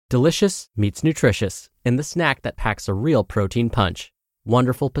Delicious meets nutritious in the snack that packs a real protein punch.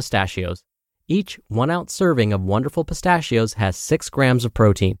 Wonderful Pistachios. Each 1-ounce serving of Wonderful Pistachios has 6 grams of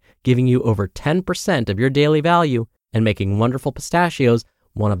protein, giving you over 10% of your daily value and making Wonderful Pistachios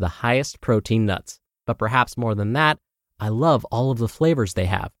one of the highest protein nuts. But perhaps more than that, I love all of the flavors they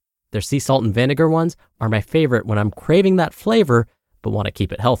have. Their sea salt and vinegar ones are my favorite when I'm craving that flavor but want to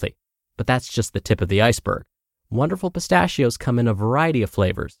keep it healthy. But that's just the tip of the iceberg. Wonderful Pistachios come in a variety of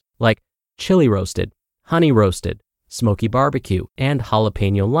flavors, like chili roasted, honey roasted, smoky barbecue, and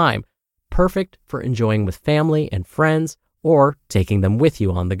jalapeno lime, perfect for enjoying with family and friends or taking them with you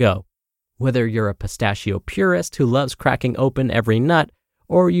on the go. Whether you're a pistachio purist who loves cracking open every nut,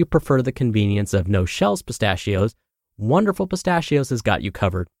 or you prefer the convenience of no-shells pistachios, Wonderful Pistachios has got you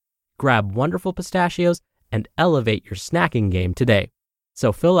covered. Grab Wonderful Pistachios and elevate your snacking game today.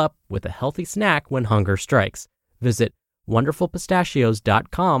 So fill up with a healthy snack when hunger strikes. Visit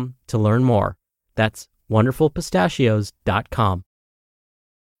wonderfulpistachios.com to learn more. That's wonderfulpistachios.com.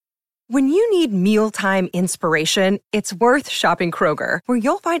 When you need mealtime inspiration, it's worth shopping Kroger, where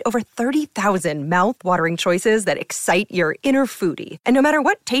you'll find over 30,000 mouth-watering choices that excite your inner foodie. And no matter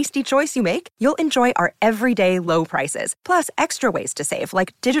what tasty choice you make, you'll enjoy our everyday low prices, plus extra ways to save,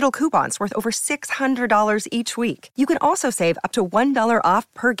 like digital coupons worth over $600 each week. You can also save up to $1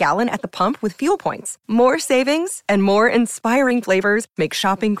 off per gallon at the pump with fuel points. More savings and more inspiring flavors make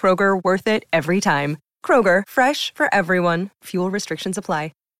shopping Kroger worth it every time. Kroger, fresh for everyone. Fuel restrictions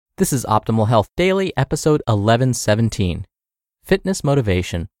apply. This is Optimal Health Daily, episode 1117. Fitness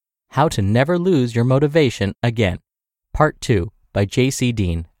Motivation: How to Never Lose Your Motivation Again. Part 2 by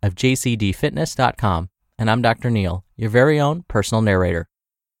Deen of JCDfitness.com. And I'm Dr. Neil, your very own personal narrator.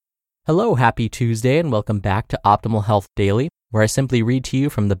 Hello, happy Tuesday, and welcome back to Optimal Health Daily, where I simply read to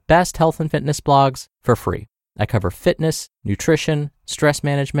you from the best health and fitness blogs for free. I cover fitness, nutrition, stress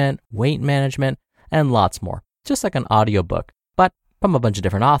management, weight management, and lots more, just like an audiobook, but from a bunch of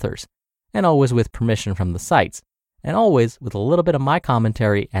different authors, and always with permission from the sites, and always with a little bit of my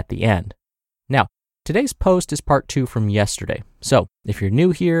commentary at the end. Now, today's post is part 2 from yesterday, so if you're new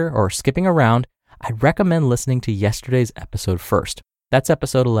here or skipping around, I'd recommend listening to yesterday's episode first. That's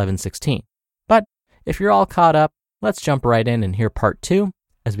episode 1116. But if you're all caught up, let's jump right in and hear part 2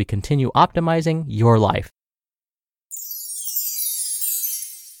 as we continue optimizing your life.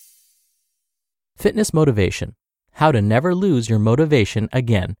 Fitness Motivation: How to Never Lose Your Motivation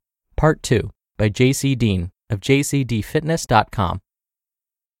Again, Part 2 by Deen of JCDfitness.com.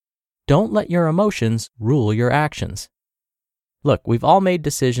 Don't let your emotions rule your actions. Look, we've all made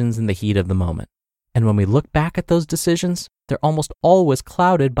decisions in the heat of the moment, and when we look back at those decisions, they're almost always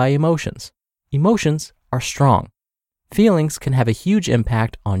clouded by emotions. Emotions are strong. Feelings can have a huge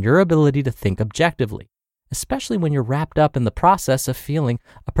impact on your ability to think objectively, especially when you're wrapped up in the process of feeling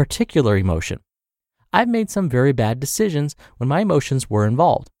a particular emotion. I've made some very bad decisions when my emotions were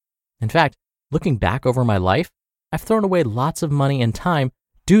involved. In fact, looking back over my life, I've thrown away lots of money and time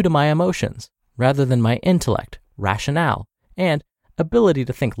due to my emotions, rather than my intellect, rationale, and ability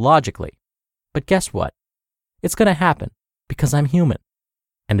to think logically. But guess what? It's going to happen because I'm human.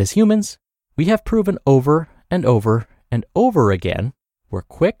 And as humans, we have proven over and over and over again we're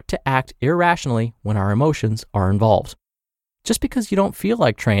quick to act irrationally when our emotions are involved. Just because you don't feel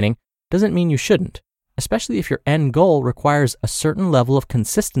like training doesn't mean you shouldn't, especially if your end goal requires a certain level of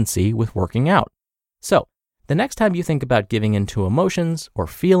consistency with working out. So, the next time you think about giving into emotions or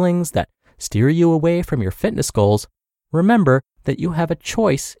feelings that steer you away from your fitness goals, remember that you have a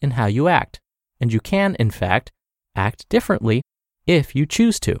choice in how you act, and you can, in fact, act differently if you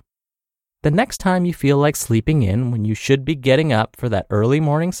choose to. The next time you feel like sleeping in when you should be getting up for that early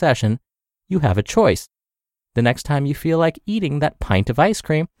morning session, you have a choice. The next time you feel like eating that pint of ice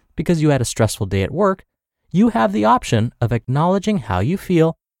cream because you had a stressful day at work, you have the option of acknowledging how you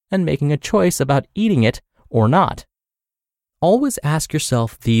feel and making a choice about eating it or not. Always ask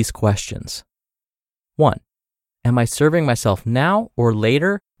yourself these questions. 1. Am I serving myself now or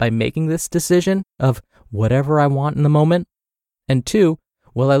later by making this decision of whatever I want in the moment? And 2,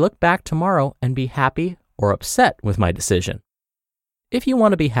 will I look back tomorrow and be happy or upset with my decision? If you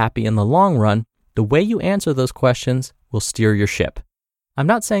want to be happy in the long run, the way you answer those questions will steer your ship. I'm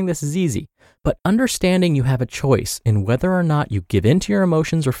not saying this is easy, but understanding you have a choice in whether or not you give in to your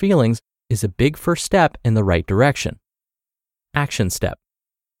emotions or feelings is a big first step in the right direction. Action step.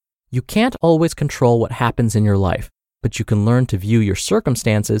 You can't always control what happens in your life, but you can learn to view your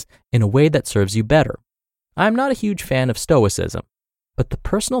circumstances in a way that serves you better. I'm not a huge fan of Stoicism, but the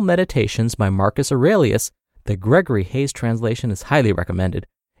Personal Meditations by Marcus Aurelius, the Gregory Hayes translation is highly recommended,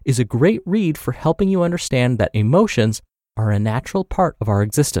 is a great read for helping you understand that emotions are a natural part of our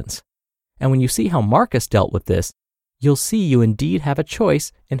existence. And when you see how Marcus dealt with this, you'll see you indeed have a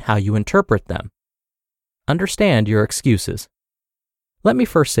choice in how you interpret them. Understand your excuses. Let me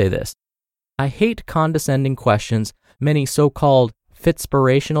first say this. I hate condescending questions many so-called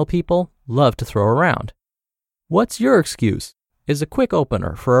Fitspirational people love to throw around. What's your excuse? Is a quick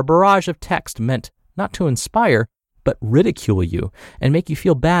opener for a barrage of text meant not to inspire, but ridicule you and make you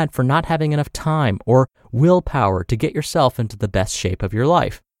feel bad for not having enough time or willpower to get yourself into the best shape of your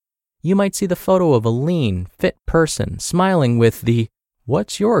life. You might see the photo of a lean, fit person smiling with the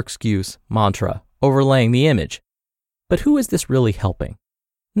 "What's your excuse?" mantra overlaying the image. But who is this really helping?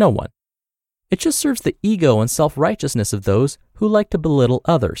 No one. It just serves the ego and self-righteousness of those who like to belittle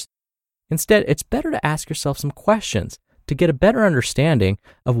others. Instead, it's better to ask yourself some questions to get a better understanding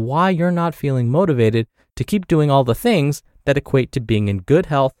of why you're not feeling motivated to keep doing all the things that equate to being in good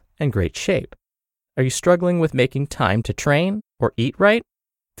health and great shape. Are you struggling with making time to train or eat right?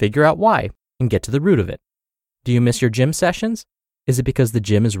 Figure out why and get to the root of it. Do you miss your gym sessions? Is it because the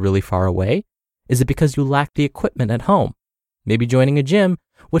gym is really far away? Is it because you lack the equipment at home? Maybe joining a gym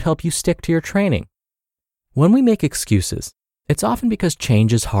would help you stick to your training. When we make excuses, it's often because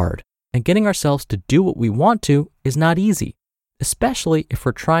change is hard, and getting ourselves to do what we want to is not easy, especially if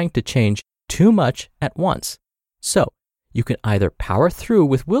we're trying to change too much at once. So, you can either power through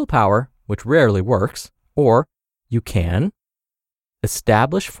with willpower, which rarely works, or you can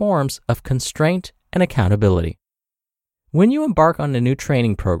establish forms of constraint and accountability. When you embark on a new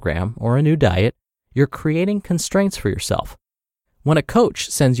training program or a new diet, you're creating constraints for yourself. When a coach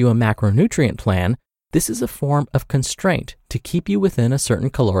sends you a macronutrient plan, this is a form of constraint to keep you within a certain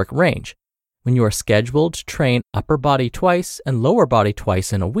caloric range. When you are scheduled to train upper body twice and lower body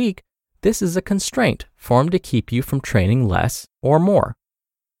twice in a week, this is a constraint formed to keep you from training less or more.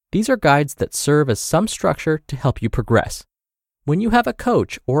 These are guides that serve as some structure to help you progress. When you have a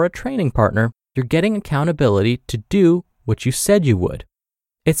coach or a training partner, you're getting accountability to do what you said you would.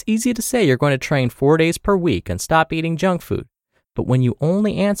 It's easy to say you're going to train 4 days per week and stop eating junk food. But when you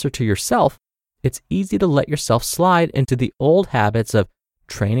only answer to yourself, it's easy to let yourself slide into the old habits of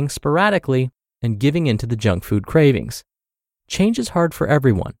training sporadically and giving into the junk food cravings. Change is hard for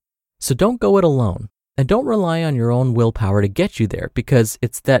everyone, so don't go it alone, and don't rely on your own willpower to get you there because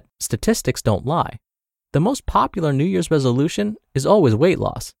it's that statistics don't lie. The most popular New Year's resolution is always weight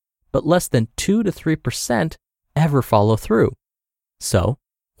loss, but less than 2 to 3% ever follow through. So,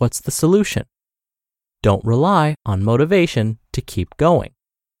 what's the solution? Don't rely on motivation to keep going.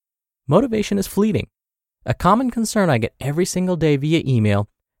 Motivation is fleeting. A common concern I get every single day via email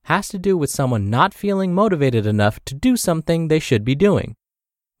has to do with someone not feeling motivated enough to do something they should be doing.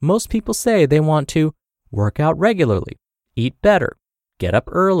 Most people say they want to work out regularly, eat better, get up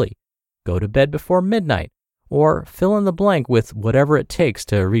early, go to bed before midnight, or fill in the blank with whatever it takes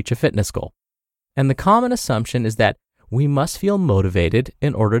to reach a fitness goal. And the common assumption is that we must feel motivated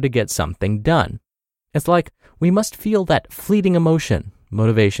in order to get something done. It's like we must feel that fleeting emotion.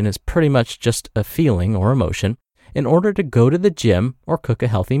 Motivation is pretty much just a feeling or emotion in order to go to the gym or cook a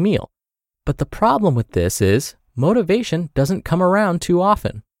healthy meal. But the problem with this is motivation doesn't come around too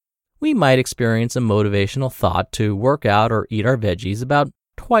often. We might experience a motivational thought to work out or eat our veggies about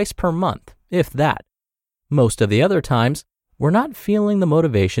twice per month, if that. Most of the other times, we're not feeling the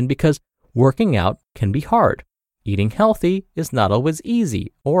motivation because working out can be hard. Eating healthy is not always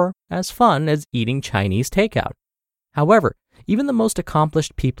easy or as fun as eating Chinese takeout. However, even the most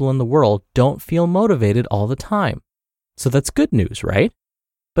accomplished people in the world don't feel motivated all the time. So that's good news, right?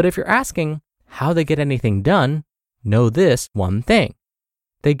 But if you're asking how they get anything done, know this one thing.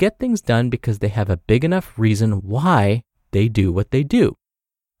 They get things done because they have a big enough reason why they do what they do.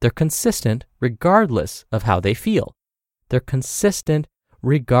 They're consistent regardless of how they feel. They're consistent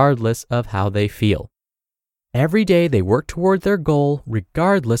regardless of how they feel. Every day they work toward their goal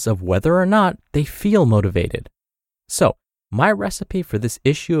regardless of whether or not they feel motivated. So, my recipe for this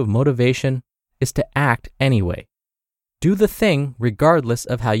issue of motivation is to act anyway. Do the thing regardless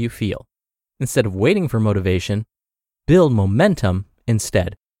of how you feel. Instead of waiting for motivation, build momentum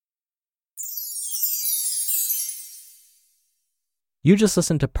instead. You just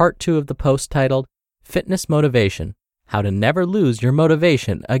listened to part 2 of the post titled Fitness Motivation: How to Never Lose Your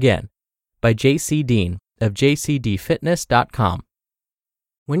Motivation Again by Deen of JCDfitness.com.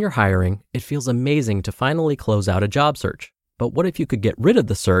 When you're hiring, it feels amazing to finally close out a job search. But what if you could get rid of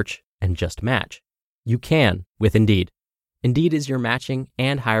the search and just match? You can with Indeed. Indeed is your matching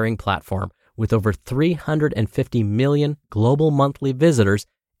and hiring platform with over 350 million global monthly visitors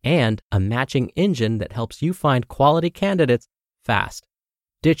and a matching engine that helps you find quality candidates fast.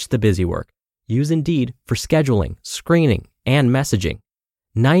 Ditch the busy work. Use Indeed for scheduling, screening, and messaging.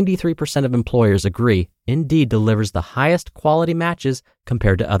 93% of employers agree Indeed delivers the highest quality matches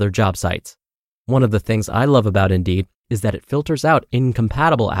compared to other job sites. One of the things I love about Indeed is that it filters out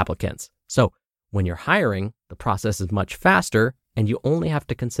incompatible applicants. So when you're hiring, the process is much faster and you only have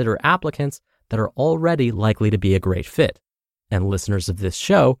to consider applicants that are already likely to be a great fit. And listeners of this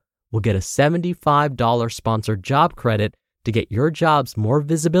show will get a $75 sponsored job credit to get your jobs more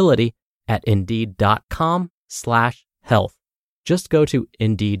visibility at Indeed.com/health. Just go to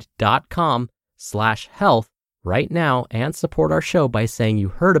Indeed.com/health right now and support our show by saying you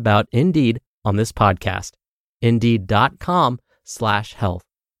heard about Indeed on this podcast. Indeed.com/health.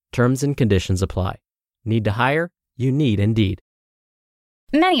 Terms and conditions apply. Need to hire? You need Indeed.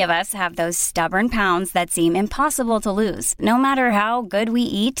 Many of us have those stubborn pounds that seem impossible to lose, no matter how good we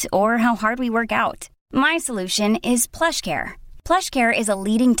eat or how hard we work out. My solution is PlushCare. PlushCare is a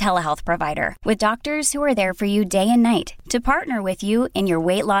leading telehealth provider with doctors who are there for you day and night to partner with you in your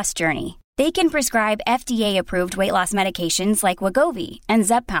weight loss journey. They can prescribe FDA-approved weight loss medications like Wegovy and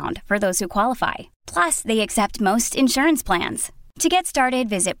Zepbound for those who qualify. Plus, they accept most insurance plans. To get started,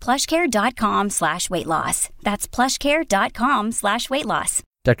 visit plushcare.com/weightloss. That's plushcare.com/weightloss.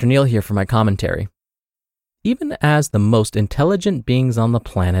 Dr. Neil here for my commentary. Even as the most intelligent beings on the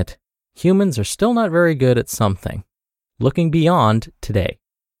planet, humans are still not very good at something: looking beyond today.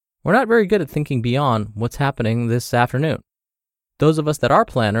 We're not very good at thinking beyond what's happening this afternoon. Those of us that are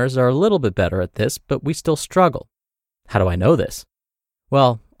planners are a little bit better at this, but we still struggle. How do I know this?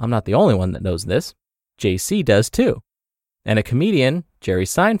 Well, I'm not the only one that knows this. JC does too. And a comedian, Jerry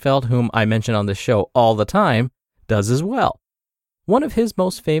Seinfeld, whom I mention on this show all the time, does as well. One of his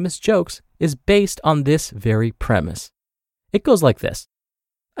most famous jokes is based on this very premise. It goes like this: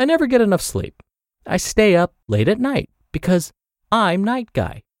 I never get enough sleep. I stay up late at night because I'm night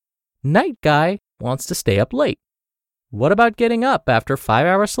guy. Night guy wants to stay up late. What about getting up after 5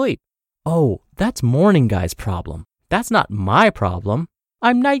 hours sleep? Oh, that's morning guy's problem. That's not my problem.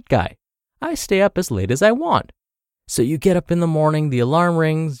 I'm night guy. I stay up as late as I want. So you get up in the morning, the alarm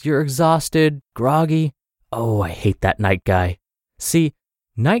rings, you're exhausted, groggy. Oh, I hate that night guy. See,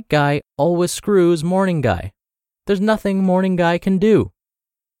 night guy always screws morning guy. There's nothing morning guy can do.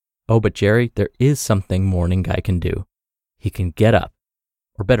 Oh, but Jerry, there is something morning guy can do. He can get up.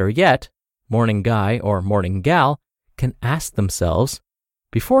 Or better yet, morning guy or morning gal can ask themselves,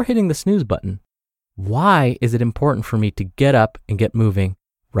 before hitting the snooze button, why is it important for me to get up and get moving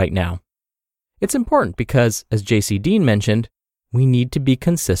right now? It's important because, as JCD mentioned, we need to be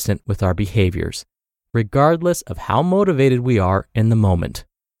consistent with our behaviors, regardless of how motivated we are in the moment.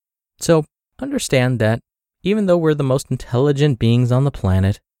 So understand that even though we're the most intelligent beings on the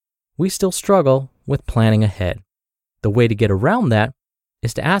planet, we still struggle with planning ahead. The way to get around that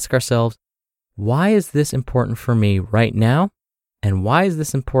is to ask ourselves, why is this important for me right now? And why is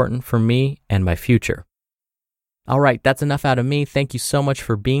this important for me and my future? All right, that's enough out of me. Thank you so much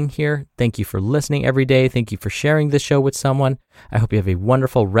for being here. Thank you for listening every day. Thank you for sharing this show with someone. I hope you have a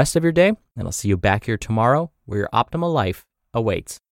wonderful rest of your day, and I'll see you back here tomorrow where your optimal life awaits.